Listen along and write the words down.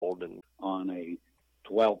on a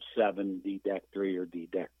 12.7 D-Deck 3 or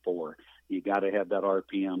D-Deck 4. You got to have that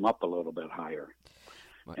RPM up a little bit higher.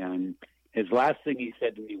 Right. And his last thing he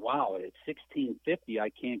said to me, wow, at 1650, I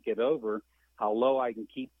can't get over how low I can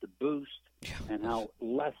keep the boost and how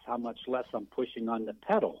much less I'm pushing on the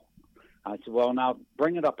pedal. I said, well, now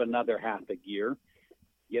bring it up another half a gear,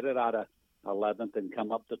 get it out of 11th and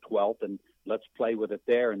come up to 12th, and let's play with it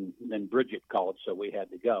there. And then Bridget called, so we had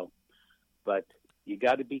to go. But you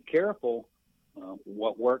got to be careful.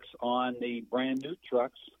 What works on the brand new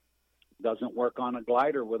trucks doesn't work on a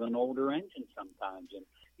glider with an older engine sometimes. And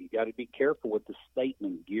you got to be careful with the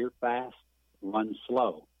statement, gear fast, run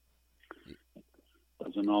slow.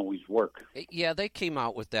 Doesn't always work. Yeah, they came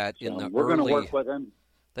out with that in the we're going to work with them.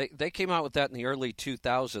 They came out with that in the early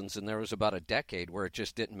 2000s, and there was about a decade where it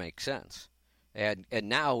just didn't make sense. And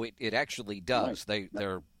now it actually does. Right.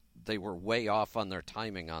 They were way off on their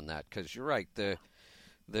timing on that, because you're right,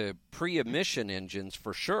 the pre-emission engines,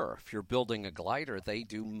 for sure, if you're building a glider, they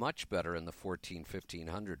do much better in the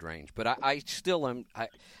 1500 range. But I still am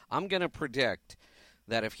I'm going to predict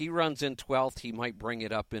that if he runs in 12th, he might bring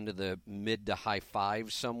it up into the mid to high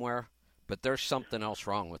fives somewhere. But there's something else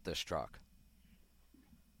wrong with this truck.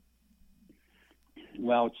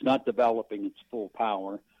 Well, it's not developing its full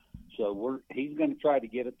power. So he's going to try to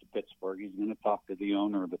get it to Pittsburgh. He's going to talk to the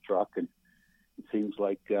owner of the truck, and it seems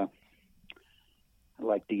like the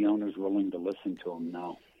owner's willing to listen to him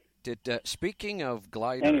now. Speaking of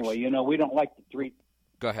gliders... Anyway, we don't like the three...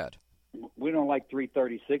 Go ahead. We don't like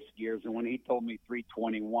 336 gears, and when he told me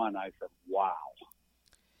 321, I said, wow.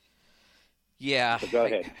 Yeah. So go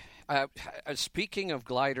ahead. Speaking of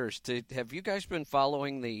gliders, have you guys been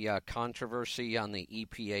following the controversy on the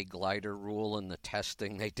EPA glider rule and the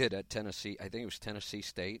testing they did at Tennessee? I think it was Tennessee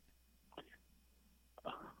State.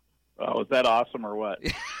 Oh, was that awesome or what?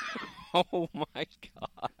 Oh my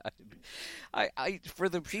God! I for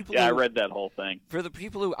the people. Yeah, I read that whole thing. For the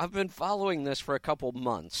people who I've been following this for a couple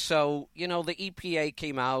months, so the EPA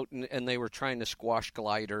came out and they were trying to squash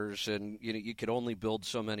gliders, and you could only build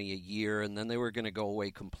so many a year, and then they were going to go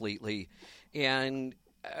away completely, and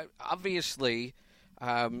obviously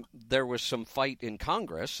there was some fight in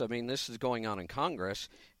Congress. I mean, this is going on in Congress,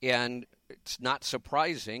 and it's not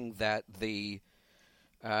surprising that the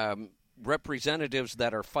representatives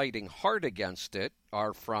that are fighting hard against it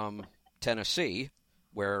are from Tennessee,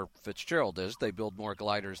 where Fitzgerald is. They build more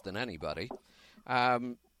gliders than anybody.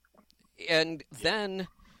 And then,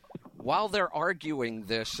 while they're arguing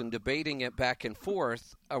this and debating it back and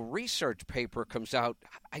forth, a research paper comes out.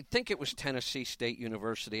 I think it was Tennessee State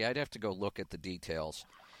University. I'd have to go look at the details.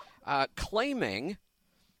 Claiming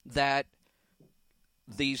that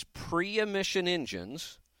these pre-emission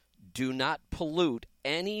engines do not pollute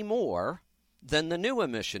any more than the new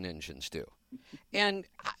emission engines do. And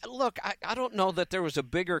look, I don't know that there was a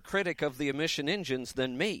bigger critic of the emission engines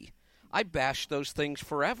than me. I bashed those things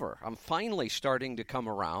forever. I'm finally starting to come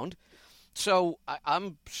around. So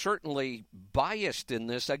I'm certainly biased in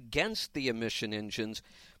this against the emission engines.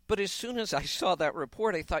 But as soon as I saw that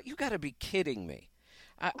report, I thought, you got to be kidding me.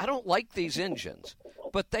 I don't like these engines,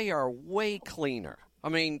 but they are way cleaner. I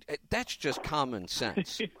mean, that's just common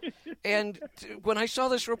sense. And when I saw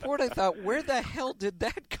this report, I thought, where the hell did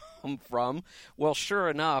that come from? Well, sure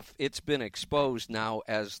enough, it's been exposed now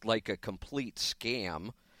as like a complete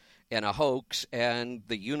scam and a hoax, and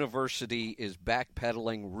the university is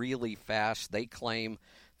backpedaling really fast. They claim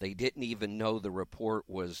they didn't even know the report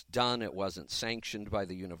was done. It wasn't sanctioned by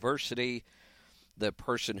the university. The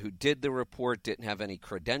person who did the report didn't have any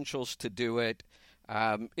credentials to do it.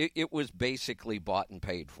 It was basically bought and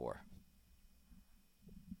paid for.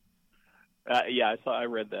 Yeah, I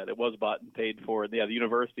read that. It was bought and paid for. And, yeah, the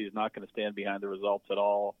university is not going to stand behind the results at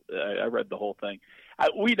all. I read the whole thing.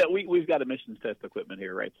 We've got emissions test equipment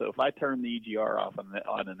here, right? So if I turn the EGR off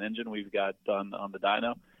on an engine we've got on the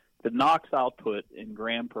dyno, the NOx output in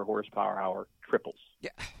gram per horsepower hour triples.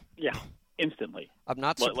 Yeah. Instantly. I'm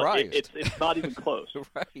not surprised. It's not even close.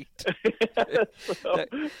 Right.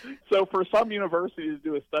 so for some universities to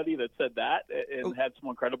do a study that said that and had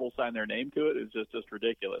someone credible sign their name to it is just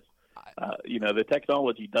ridiculous. The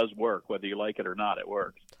technology does work, whether you like it or not. It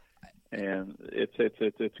works, and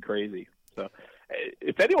it's crazy. So,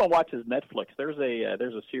 if anyone watches Netflix, there's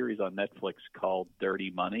a series on Netflix called Dirty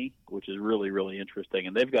Money, which is really, really interesting,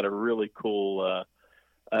 and they've got a really cool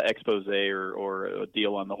expose or a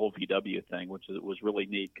deal on the whole VW thing, which was really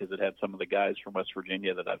neat because it had some of the guys from West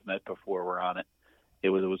Virginia that I've met before were on it. It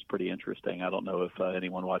was pretty interesting. I don't know if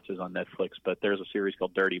anyone watches on Netflix, but there's a series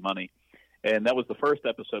called Dirty Money. And that was the first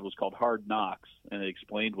episode, was called Hard Knocks, and it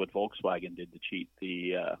explained what Volkswagen did to cheat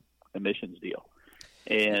the emissions deal.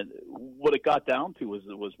 And what it got down to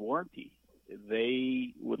was warranty.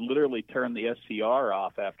 They would literally turn the SCR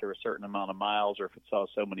off after a certain amount of miles, or if it saw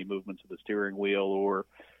so many movements of the steering wheel, or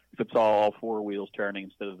if it saw all four wheels turning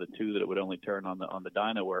instead of the two that it would only turn on the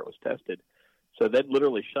dyno where it was tested. So they'd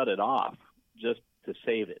literally shut it off just to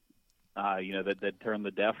save it. They'd turn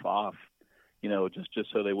the DEF off, just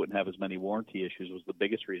so they wouldn't have as many warranty issues was the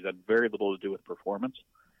biggest reason. It had very little to do with performance.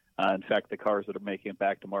 In fact, the cars that are making it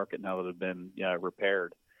back to market now that have been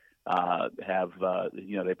repaired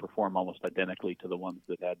they perform almost identically to the ones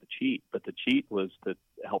that had the cheat. But the cheat was to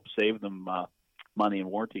help save them money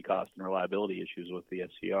and warranty costs and reliability issues with the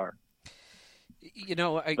SCR.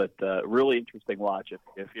 But really interesting watch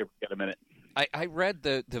if you ever get a minute. I read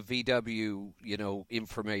the VW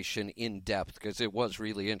information in depth because it was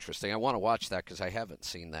really interesting. I want to watch that because I haven't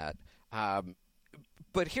seen that.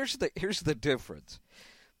 But here's the difference.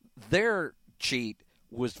 Their cheat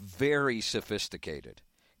was very sophisticated.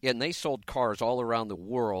 And they sold cars all around the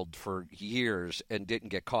world for years and didn't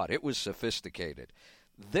get caught. It was sophisticated.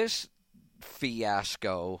 This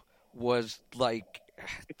fiasco was like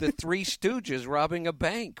the Three Stooges robbing a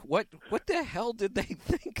bank. What the hell did they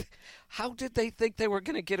think? How did they think they were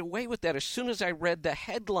going to get away with that? As soon as I read the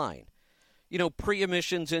headline,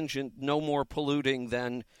 pre-emissions engine, no more polluting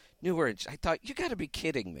than newer. I thought, you got to be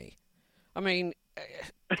kidding me. I mean...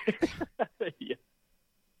 yeah.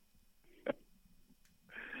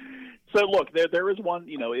 So, look, there is one,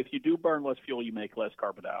 if you do burn less fuel, you make less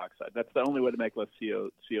carbon dioxide. That's the only way to make less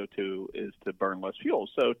CO2 is to burn less fuel.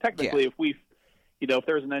 So, technically, if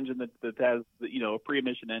there's an engine that has, a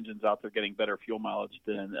pre-emission engine's out there getting better fuel mileage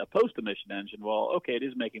than a post-emission engine, well, okay, it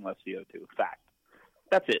is making less CO2. Fact.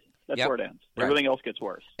 That's it. That's where it ends. Right. Everything else gets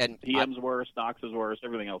worse. And PM's worse, NOx is worse,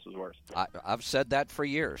 everything else is worse. I've said that for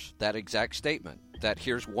years, that exact statement, that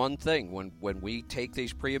here's one thing. When we take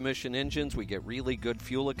these pre-emission engines, we get really good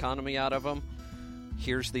fuel economy out of them.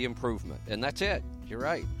 Here's the improvement. And that's it. You're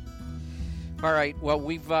right. All right. Well,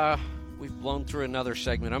 we've blown through another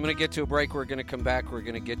segment. I'm going to get to a break. We're going to come back. We're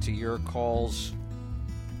going to get to your calls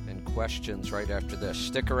and questions right after this.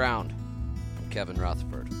 Stick around. I'm Kevin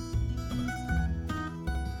Rutherford.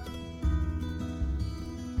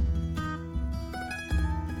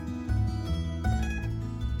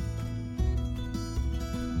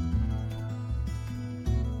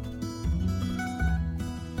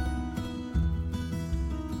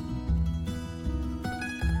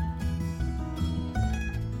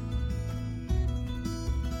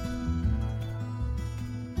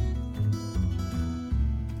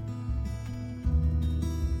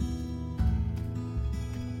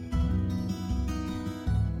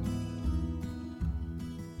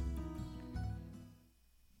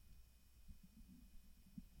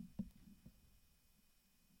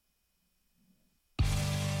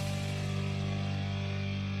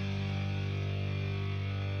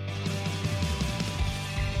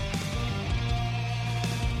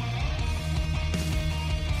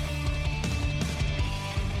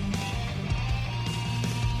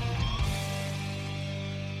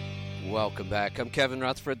 Welcome back. I'm Kevin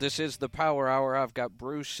Rutherford. This is the Power Hour. I've got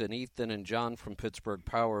Bruce and Ethan and John from Pittsburgh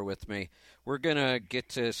Power with me. We're going to get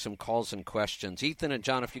to some calls and questions. Ethan and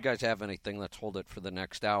John, if you guys have anything, let's hold it for the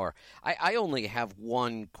next hour. I only have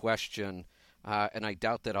one question, and I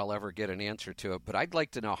doubt that I'll ever get an answer to it, but I'd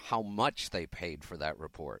like to know how much they paid for that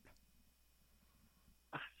report.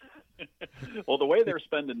 Well, the way they're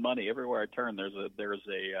spending money, everywhere I turn, there's a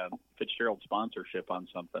Fitzgerald sponsorship on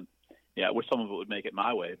something. Yeah, I wish some of it would make it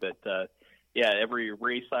my way, but every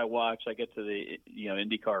race I watch, I get to the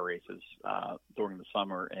IndyCar races during the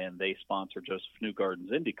summer, and they sponsor Joseph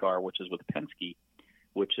Newgarden's IndyCar, which is with Penske,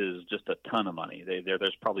 which is just a ton of money.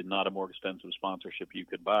 There's probably not a more expensive sponsorship you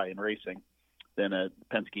could buy in racing than a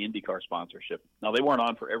Penske IndyCar sponsorship. Now, they weren't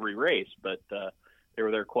on for every race, but they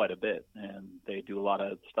were there quite a bit, and they do a lot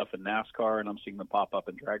of stuff in NASCAR, and I'm seeing them pop up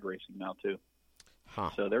in drag racing now too. Huh.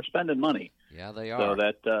 So they're spending money. Yeah, they are. So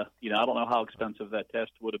that I don't know how expensive that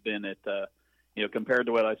test would have been at compared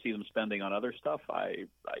to what I see them spending on other stuff. I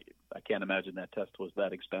can't imagine that test was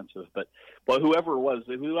that expensive. But whoever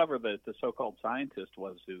the so-called scientist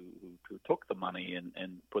was who took the money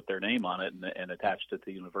and put their name on it and attached it to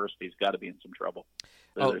the university's got to be in some trouble.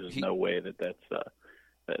 So there's no way that's.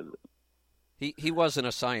 He wasn't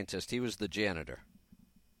a scientist. He was the janitor.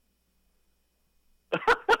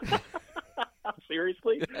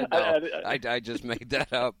 Seriously? No, I just made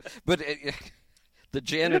that up. But the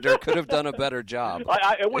janitor could have done a better job.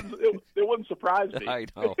 It wouldn't surprise me. I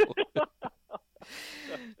know.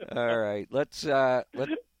 All right, let's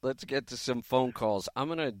Let's get to some phone calls. I'm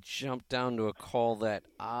going to jump down to a call that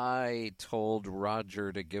I told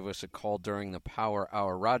Roger to give us a call during the Power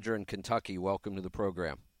Hour. Roger in Kentucky, welcome to the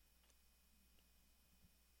program.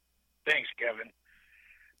 Thanks, Kevin.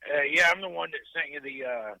 Yeah, I'm the one that sent you the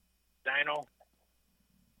dyno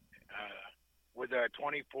with a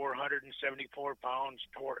 2,474 pounds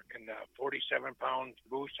torque and 47 pounds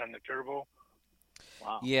boost on the turbo.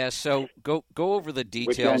 Wow. Yeah, so go over the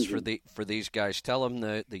details for these guys. Tell them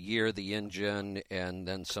the year, the engine, and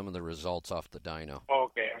then some of the results off the dyno.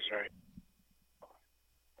 Okay, I'm sorry.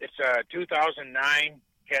 It's a 2009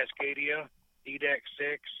 Cascadia D-Deck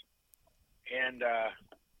 6, and I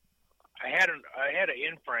had an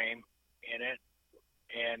in-frame in it,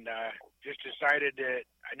 and just decided that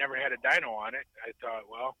I never had a dyno on it. I thought,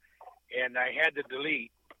 well, and I had the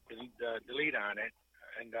delete on it,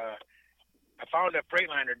 and I found a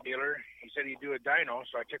Freightliner dealer. He said he'd do a dyno,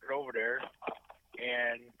 so I took it over there,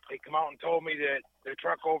 and they come out and told me that the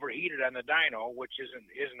truck overheated on the dyno, which isn't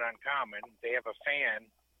uncommon. They have a fan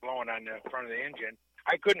blowing on the front of the engine.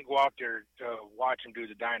 I couldn't go out there to watch him do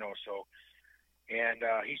the dyno, and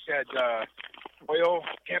he said oil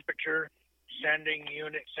temperature sending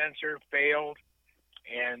unit sensor failed,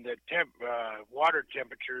 and the water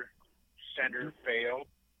temperature sender failed,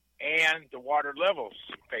 and the water levels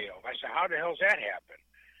failed. I said, how the hell's that happen?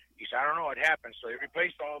 He said, I don't know what happened. So they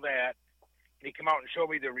replaced all that, and he came out and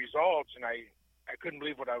showed me the results, and I couldn't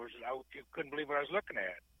believe what I was looking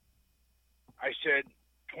at. I said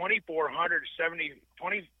 2,474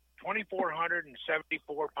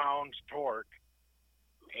 pounds torque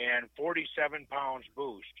and 47 pounds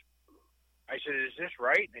boost. I said, is this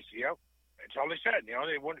right? And they said, yep. That's all they said. You know,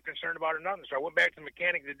 they weren't concerned about it or nothing. So I went back to the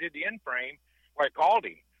mechanic that did the in-frame. Well, I called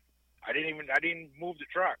him. I didn't move the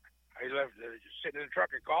truck. I left sitting in the truck.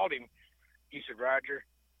 I called him. He said, Roger,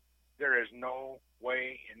 there is no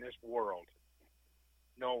way in this world.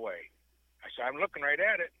 No way. I said, I'm looking right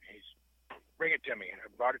at it. He's, bring it to me. And I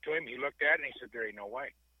brought it to him. He looked at it, and he said, there ain't no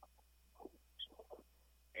way.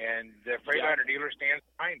 And the Freightliner dealer stands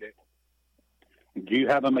behind it. Do you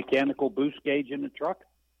have a mechanical boost gauge in the truck?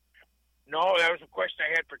 No, that was a question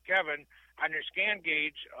I had for Kevin. On your scan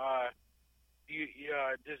gauge,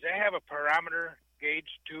 does that have a parameter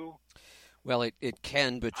gauge too? Well, it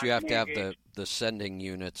can, but you have to have the sending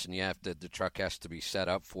units, and the truck has to be set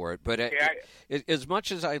up for it. But as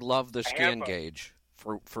much as I love the scan gauge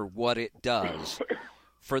for what it does,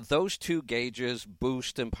 for those two gauges,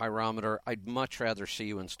 boost and pyrometer, I'd much rather see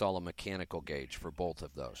you install a mechanical gauge for both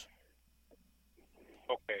of those.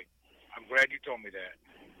 Okay, I'm glad you told me that,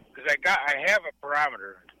 because I have a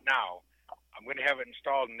parameter now. I'm going to have it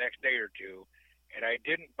installed in the next day or two. And I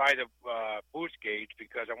didn't buy the boost gauge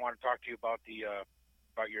because I want to talk to you about your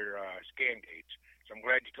scan gauge. So I'm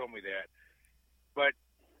glad you told me that. But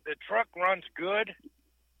the truck runs good,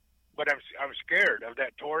 but I'm scared of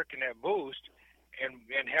that torque and that boost, and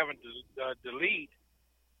having to delete.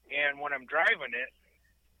 And when I'm driving it,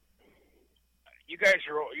 you guys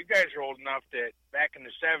are old enough that back in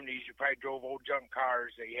the 70s you probably drove old junk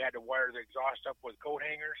cars that you had to wire the exhaust up with coat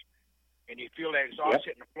hangers, and you feel that exhaust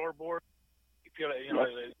hitting the floorboard. Feel it,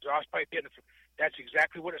 the exhaust pipe hitting. That's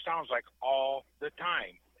exactly what it sounds like all the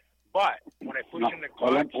time. But when I push in the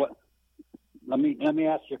clutch, let me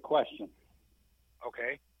ask you a question.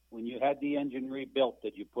 Okay. When you had the engine rebuilt,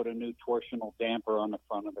 did you put a new torsional damper on the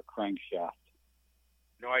front of the crankshaft?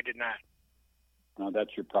 No, I did not. No,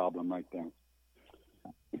 that's your problem right there.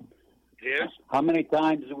 It is? How many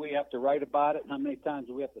times do we have to write about it? How many times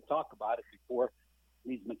do we have to talk about it before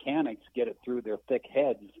these mechanics get it through their thick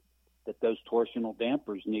heads that those torsional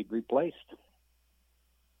dampers need replaced?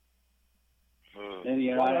 And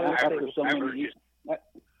after so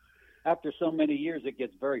many years, it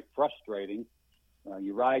gets very frustrating.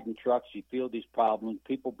 You ride in trucks, you feel these problems.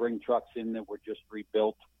 People bring trucks in that were just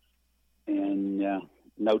rebuilt, and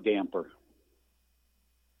no damper.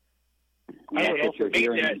 That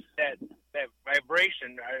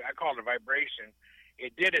vibration, I call it a vibration.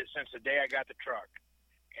 It did it since the day I got the truck.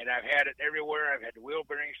 And I've had it everywhere. I've had the wheel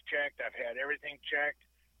bearings checked. I've had everything checked.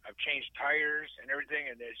 I've changed tires and everything,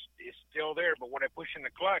 and it's still there. But when I push in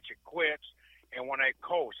the clutch, it quits. And when I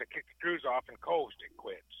coast, I kick the cruise off and coast, it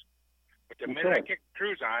quits. But the minute I kick the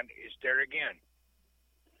cruise on, it's there again.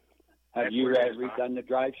 Have you redone the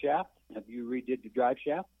drive shaft? Have you redid the drive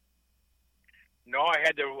shaft? No, I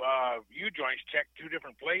had the U-joints checked two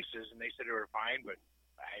different places, and they said they were fine, but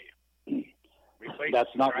I replaced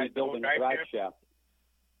That's not rebuilding a drive shaft.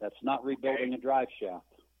 That's not rebuilding a drive shaft.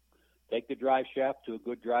 Take the drive shaft to a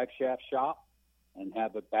good drive shaft shop and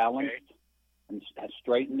have it balanced and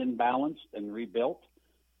straightened and balanced and rebuilt.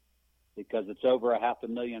 because it's over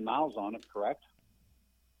 500,000 miles on it, correct?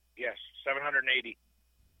 Yes, 780.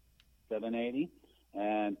 780,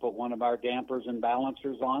 and put one of our dampers and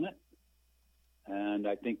balancers on it, and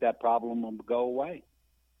I think that problem will go away.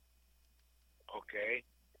 Okay.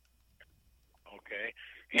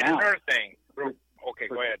 And Now, another thing. Okay,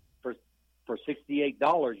 go ahead. For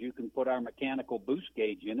 $68, you can put our mechanical boost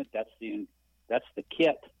gauge in it. That's the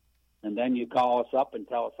kit, and then you call us up and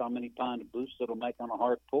tell us how many pound of boost it'll make on a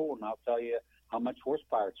hard pull, and I'll tell you how much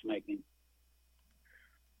horsepower it's making.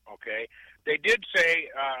 Okay. They did say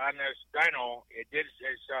on this dyno,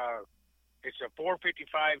 it's a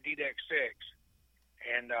 455 DDEC6,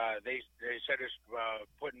 and they said it's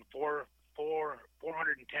putting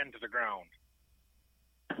 410 to the ground.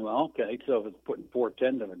 Well, okay, so if it's putting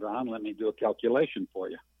 410 to the ground, let me do a calculation for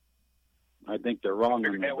you. I think they're wrong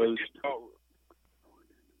on the boost.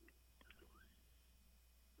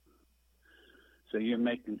 So you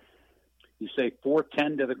say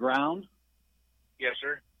 410 to the ground? Yes,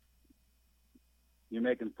 sir. You're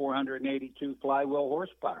making 482 flywheel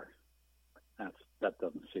horsepower. That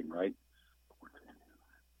doesn't seem right.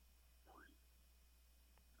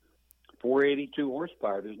 482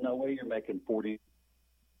 horsepower. There's no way you're making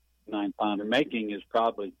 49 pounder. Making is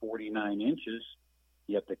probably 49 inches.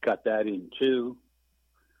 You have to cut that in two.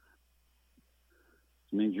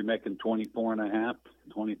 It means you're making 24 and a half,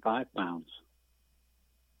 25 pounds.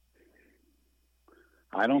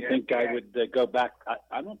 I don't think I would go back.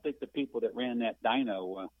 I don't think the people that ran that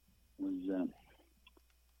dyno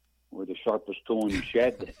were the sharpest tool in the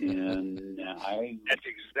shed. And that's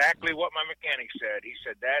exactly what my mechanic said. He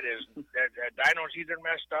said that dyno's either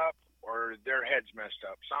messed up or their head's messed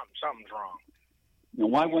up. Something's wrong. Now,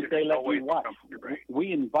 why wouldn't they let you watch?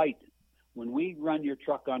 When we run your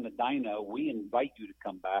truck on the dyno, we invite you to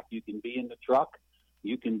come back. You can be in the truck.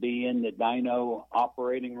 You can be in the dyno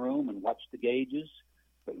operating room and watch the gauges.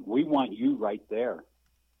 But we want you right there.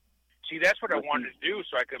 See, that's what I wanted to do,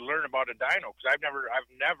 so I could learn about a dyno. Because I've never,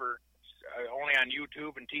 only on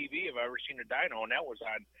YouTube and TV have I ever seen a dyno, and that was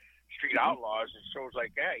on Street Outlaws and shows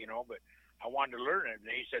like that, But I wanted to learn it, and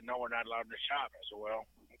he said, "No, we're not allowed in the shop." I said, "Well,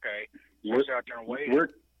 okay." So I sat out there and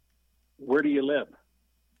waited. Where do you live?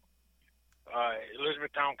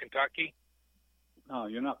 Elizabethtown, Kentucky. Oh,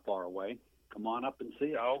 you're not far away. Come on up and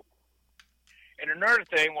see it. No. And another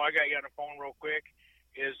thing, while I got you on the phone real quick,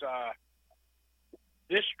 is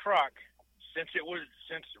this truck, since I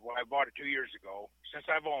bought it 2 years ago, since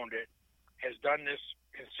I've owned it, has done this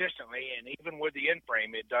consistently, and even with the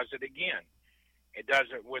in-frame, it does it again. It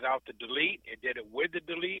does it without the delete. It did it with the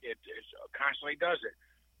delete. It constantly does it.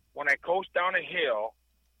 When I coast down a hill,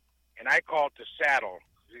 and I call it the saddle,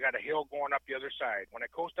 we got a hill going up the other side. When I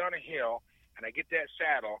coast down a hill and I get that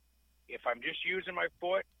saddle, if I'm just using my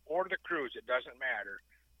foot or the cruise, it doesn't matter.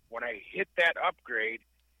 When I hit that upgrade,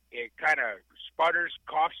 it kind of sputters,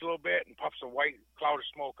 coughs a little bit, and puffs a white cloud of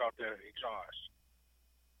smoke out the exhaust.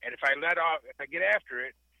 And if I get after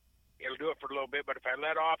it, it'll do it for a little bit. But if I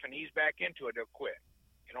let off and ease back into it, it'll quit.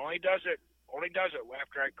 It only does it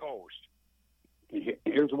after I coast.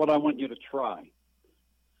 Here's what I want you to try.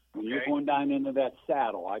 When you're going down into that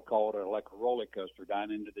saddle, I call it like a roller coaster,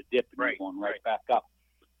 down into the dip, and you're going right back up.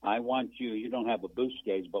 I want you don't have a boost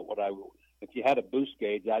gauge, but if you had a boost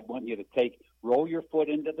gauge, I'd want you to roll your foot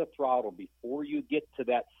into the throttle before you get to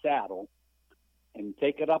that saddle and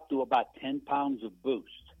take it up to about 10 pounds of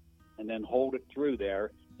boost, and then hold it through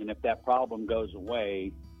there. And if that problem goes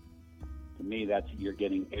away, to me, that's you're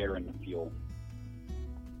getting air in the fuel.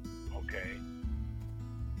 Okay.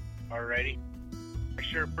 All righty. I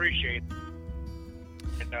sure appreciate it.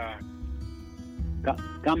 And,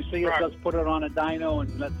 come see us. Let's put it on a dyno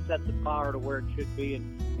and let's set the power to where it should be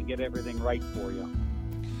and get everything right for you.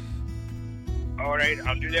 All right,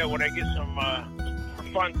 I'll do that when I get some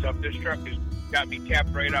fun stuff. This truck has got me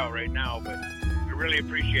tapped right out right now, but I really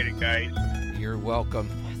appreciate it, guys. You're welcome.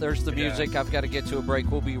 There's the music. I've got to get to a break.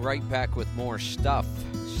 We'll be right back with more stuff.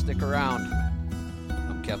 Stick around.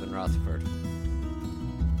 I'm Kevin Rutherford.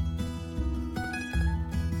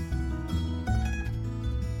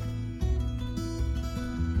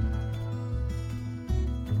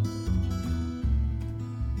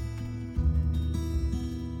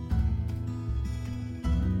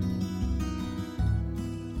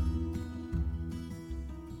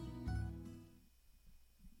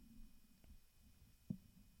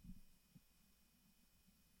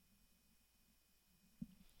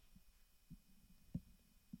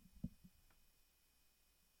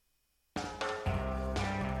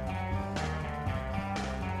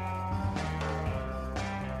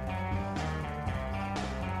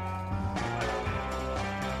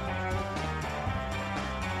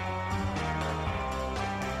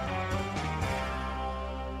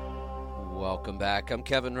 Welcome back. I'm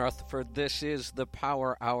Kevin Rutherford. This is the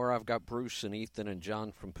Power Hour. I've got Bruce and Ethan and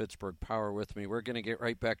John from Pittsburgh Power with me. We're going to get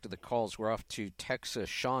right back to the calls. We're off to Texas.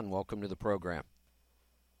 Sean, welcome to the program.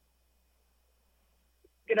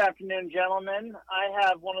 Good afternoon, gentlemen. I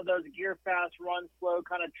have one of those gear fast, run slow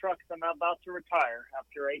kind of trucks. I'm about to retire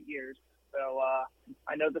after 8 years. So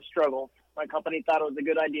I know the struggle. My company thought it was a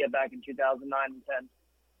good idea back in 2009 and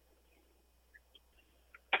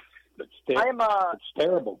 10. It's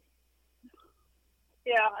terrible.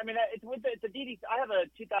 Yeah, I mean, it's a DD. I have a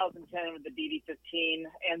 2010 with the DD15,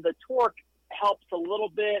 and the torque helps a little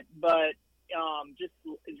bit, but just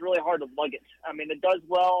it's really hard to lug it. I mean, it does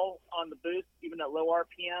well on the boost, even at low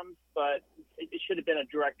RPMs, but it should have been a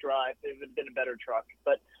direct drive. It would have been a better truck.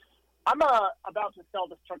 But I'm about to sell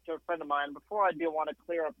this truck to a friend of mine. Before I do, I want to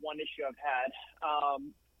clear up one issue I've had.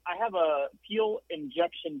 I have a fuel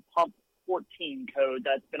injection pump 14 code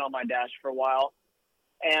that's been on my dash for a while,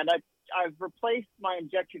 and I've replaced my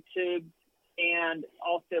injector tubes, and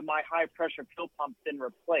also my high-pressure fuel pump's been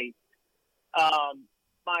replaced.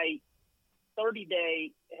 My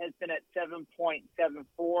 30-day has been at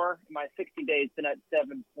 7.74. My 60-day has been at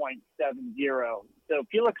 7.70. So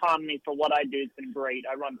fuel economy for what I do has been great.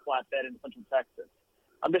 I run flatbed in Central Texas.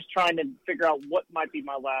 I'm just trying to figure out what might be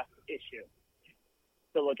my last issue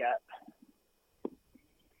to look at.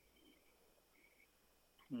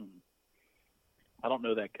 I don't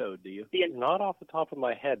know that code, do you? Not off the top of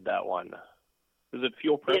my head, that one. Is it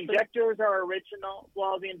fuel pressure? The injectors are original.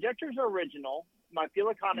 Well, the injectors are original. My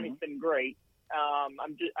fuel economy's been great. I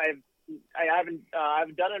haven't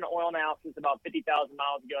done an oil analysis about 50,000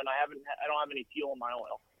 miles ago, and I don't have any fuel in my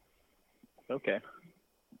oil. Okay.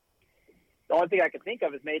 The only thing I can think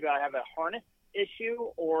of is maybe I have a harness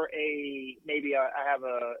issue, or maybe I have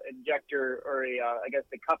a injector, or I guess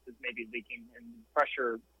the cup is maybe leaking, and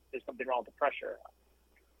pressure. There's something wrong with the pressure.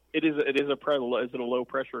 Is it a low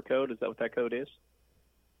pressure code? Is that what that code is?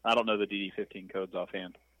 I don't know the DD15 codes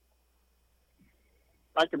offhand.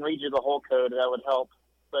 I can read you the whole code. That would help.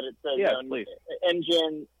 But it says please.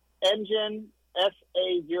 engine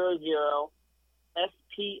SA00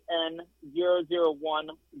 SPN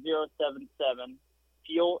 001077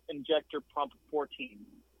 fuel injector pump 14.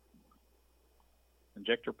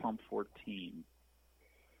 Injector pump 14.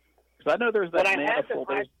 Because I know there's that manifold.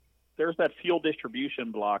 There's that fuel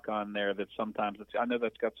distribution block on there that sometimes I know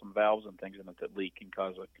that's got some valves and things in it that leak and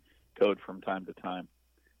cause a code from time to time.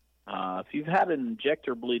 If you've had an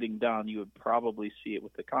injector bleeding down, you would probably see it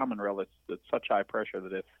with the common rail. It's such high pressure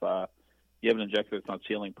that if you have an injector that's not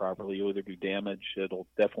sealing properly, you'll either do damage. It'll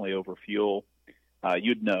definitely overfuel.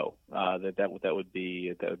 You'd know that would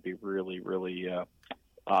be really, really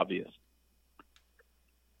obvious.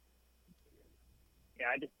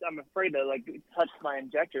 Yeah, I'm afraid to touch my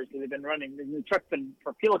injectors because they've been running. The truck's been,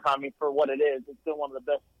 for fuel economy, for what it is, it's still one of the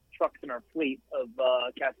best trucks in our fleet of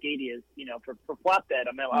Cascadias. For flatbed.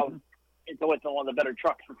 I mean, it's always been one of the better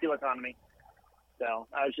trucks for fuel economy. So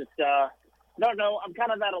I was just no. I'm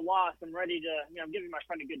kind of at a loss. I'm ready to. I'm giving my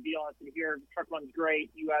friend a good deal. I said, "Here, the truck runs great.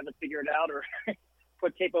 You either figure it out or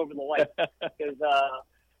put tape over the light." Because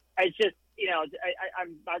it's just.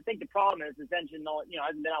 I think the problem is this engine,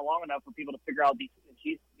 hasn't been out long enough for people to figure out these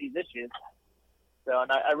issues. So,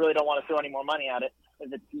 and I really don't want to throw any more money at it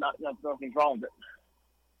if it's nothing's wrong with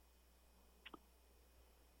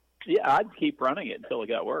it. Yeah, I'd keep running it until it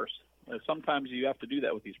got worse. Sometimes you have to do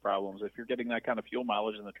that with these problems. If you're getting that kind of fuel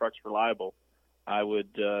mileage and the truck's reliable, I'd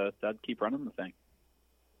keep running the thing.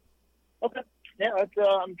 Okay. Yeah,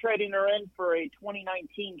 I'm trading her in for a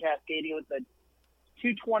 2019 Cascadia with a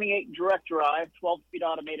 228 direct drive, 12-speed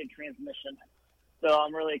automated transmission. So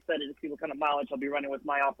I'm really excited to see what kind of mileage I'll be running with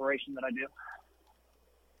my operation that I do.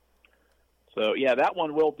 So yeah, that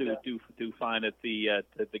one will do fine at the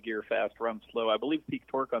gear fast, run slow. I believe peak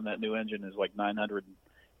torque on that new engine is like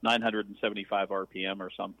 975 RPM or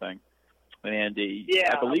something. And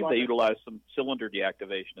I believe they utilize some cylinder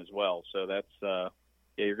deactivation as well. So that's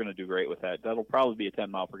you're going to do great with that. That'll probably be a 10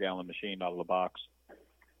 mile per gallon machine out of the box.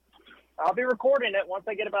 I'll be recording it once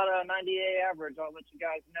I get about a 90A average. I'll let you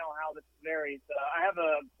guys know how this varies. I have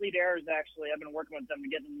a Fleet Airs, actually. I've been working with them to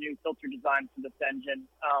get the new filter design for this engine.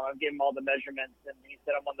 I've given him all the measurements, and he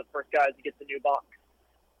said I'm one of the first guys to get the new box.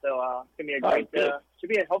 So it's going to be a great,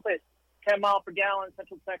 should be hopefully 10 mile per gallon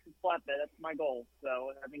Central Texas flatbed. That's my goal.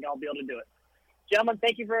 So I think I'll be able to do it. Gentlemen,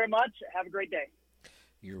 thank you very much. Have a great day.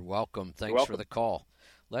 You're welcome. Thanks for the call.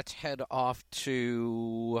 Let's head off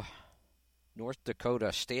to North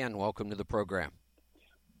Dakota. Stan, welcome to the program.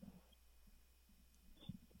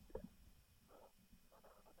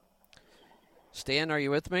 Stan, are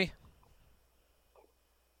you with me?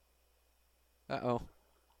 Uh-oh.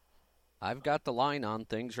 I've got the line on.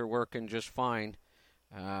 Things are working just fine.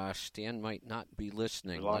 Stan might not be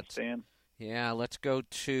listening. Stan. Yeah, let's go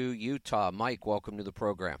to Utah. Mike, welcome to the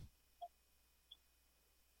program.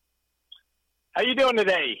 How you doing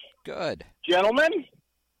today? Good. Gentlemen?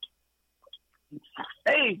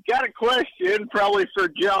 Hey, got a question probably for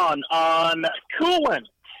John on coolant.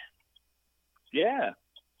 Yeah.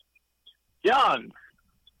 John,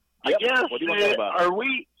 Yep. I guess, what do you want to know about?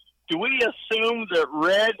 do we assume that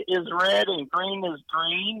red is red and green is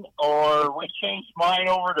green, or we changed mine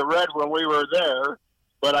over to red when we were there,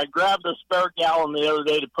 but I grabbed a spare gallon the other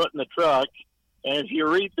day to put in the truck, and if you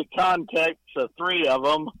read the context of 3 of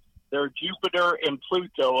them, they're Jupiter and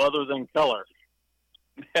Pluto other than color.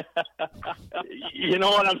 You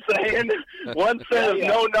know what I'm saying? One says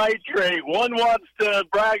no nitrate. One wants to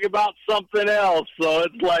brag about something else. So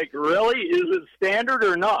it's like, really? Is it standard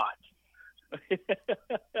or not?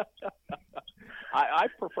 I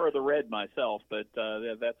prefer the red myself, but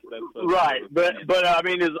that's right. But I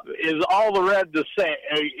mean, is all the red the same?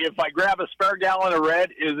 If I grab a spare gallon of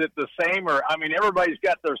red, is it the same? Or I mean, everybody's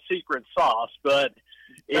got their secret sauce, but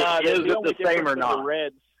is it the same or not? The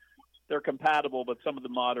reds, they're compatible, but some of the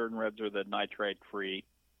modern reds are the nitrate-free.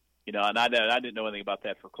 You know, and I didn't know anything about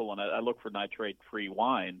that for coolant. I look for nitrate-free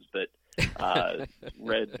wines, but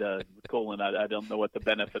red coolant, I don't know what the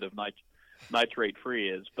benefit of nitrate-free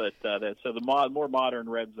is. But so the more modern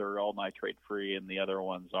reds are all nitrate-free, and the other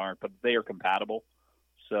ones aren't. But they are compatible,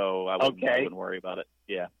 so I wouldn't worry about it.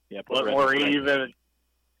 Yeah. Or even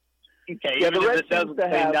the red it doesn't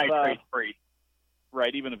say nitrate-free.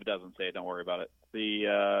 Right, even if it doesn't say it, don't worry about it.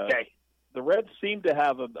 The reds seem to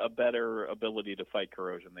have a better ability to fight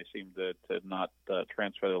corrosion. They seem to not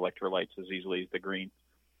transfer the electrolytes as easily as the green.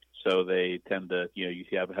 So they tend to, you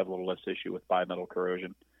have a little less issue with bimetal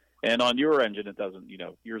corrosion. And on your engine, it doesn't,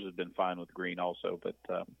 yours has been fine with green also. But,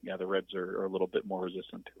 the reds are a little bit more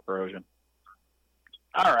resistant to corrosion.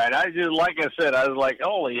 All right. Like I said, I was like,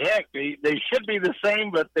 holy heck, they should be the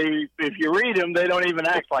same, but if you read them, they don't even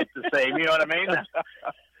act like the same. You know what I mean?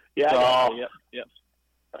 Yep.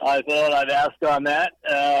 I thought I'd ask on that.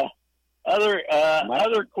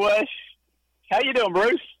 Other question. How you doing,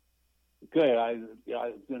 Bruce? Good. I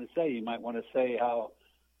was going to say, you might want to say how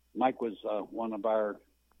Mike was one of our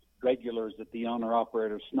regulars at the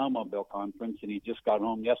owner-operator snowmobile conference, and he just got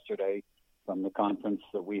home yesterday from the conference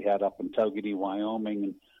that we had up in Togety, Wyoming,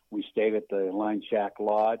 and we stayed at the Line Shack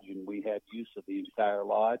Lodge, and we had use of the entire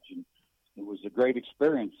lodge, and it was a great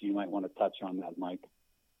experience. You might want to touch on that, Mike.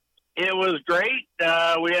 It was great.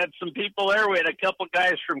 We had some people there. We had a couple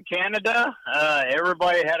guys from Canada.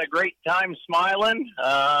 Everybody had a great time smiling.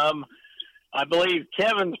 I believe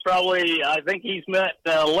Kevin's I think he's met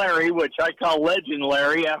Larry, which I call Legend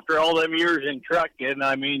Larry, after all them years in trucking.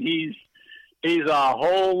 I mean, he's a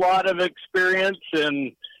whole lot of experience,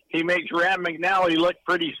 and he makes Ram McNally look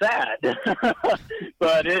pretty sad.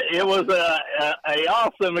 But it was a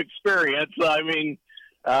awesome experience. I mean,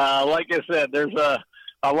 like I said, there's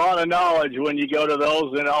a lot of knowledge when you go to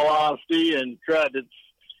those, in all honesty, and it's,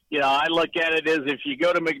 I look at it as if you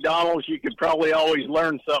go to McDonald's, you could probably always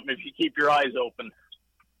learn something if you keep your eyes open.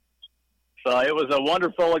 So it was a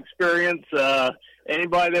wonderful experience.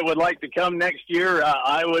 Anybody that would like to come next year,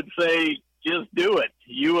 I would say just do it.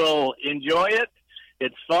 You will enjoy it.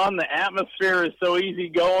 It's fun. The atmosphere is so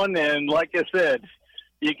easygoing, and like I said,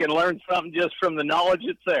 you can learn something just from the knowledge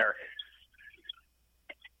that's there.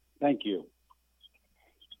 Thank you.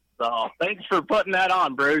 So thanks for putting that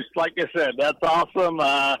on, Bruce. Like I said, that's awesome.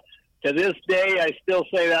 To this day, I still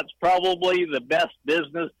say that's probably the best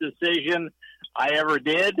business decision I ever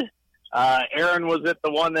did. Aaron was at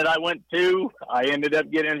the one that I went to. I ended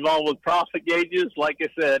up getting involved with Profit Gauges. Like I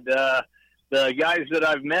said, the guys that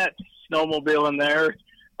I've met snowmobiling there,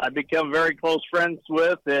 I've become very close friends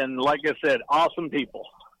with, and like I said, awesome people.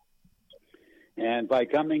 And by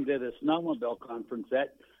coming to the snowmobile conference,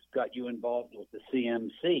 that got you involved with the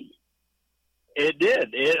CMC. It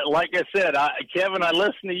did. Like I said, Kevin, I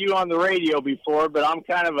listened to you on the radio before, but I'm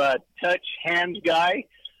kind of a touch hands guy.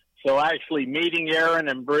 So actually meeting Aaron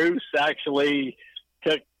and Bruce actually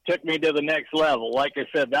took me to the next level. Like I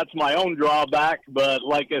said, that's my own drawback, but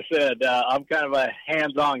like I said, I'm kind of a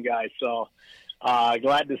hands-on guy. So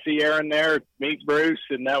glad to see Aaron there, meet Bruce,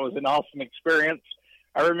 and that was an awesome experience.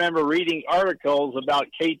 I remember reading articles about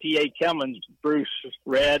KTA Cummins. Bruce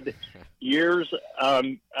read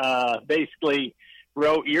basically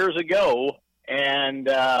wrote years ago, and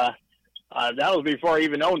that was before I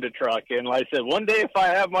even owned a truck. And like I said, one day if I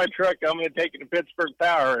have my truck, I'm going to take it to Pittsburgh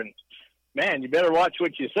Power. And man, you better watch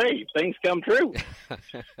what you say. Things come true.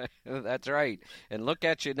 That's right. And look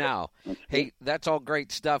at you now. Hey, that's all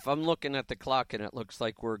great stuff. I'm looking at the clock, and it looks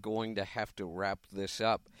like we're going to have to wrap this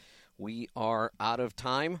up. We are out of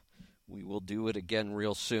time. We will do it again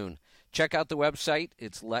real soon. Check out the website.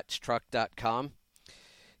 It's letstruck.com.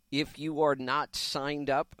 If you are not signed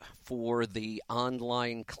up for the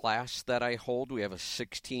online class that I hold, we have a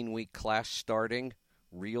 16-week class starting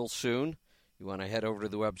real soon. You want to head over to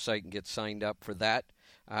the website and get signed up for that.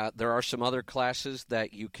 There are some other classes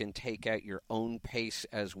that you can take at your own pace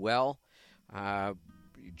as well. You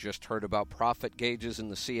just heard about profit gauges in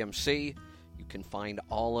the CMC. You can find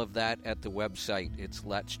all of that at the website. It's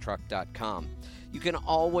letstruck.com. You can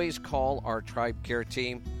always call our TribeCare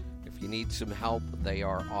team. If you need some help, they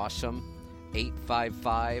are awesome.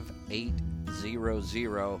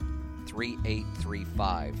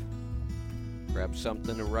 855-800-3835. Grab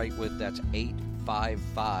something to write with. That's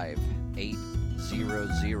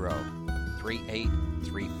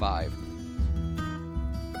 855-800-3835.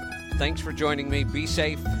 Thanks for joining me. Be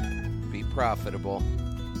safe. Be profitable.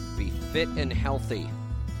 Be fit and healthy.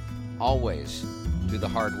 Always do the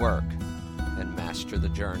hard work and master the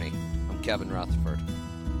journey. I'm Kevin Rutherford.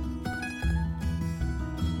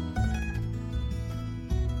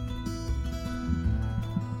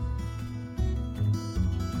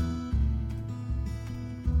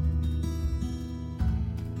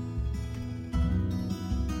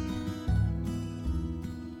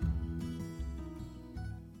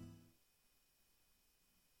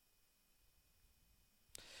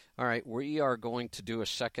 All right, we are going to do a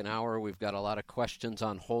second hour. We've got a lot of questions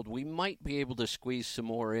on hold. We might be able to squeeze some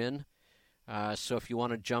more in. So if you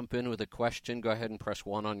want to jump in with a question, go ahead and press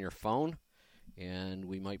 1 on your phone, and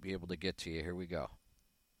we might be able to get to you. Here we go.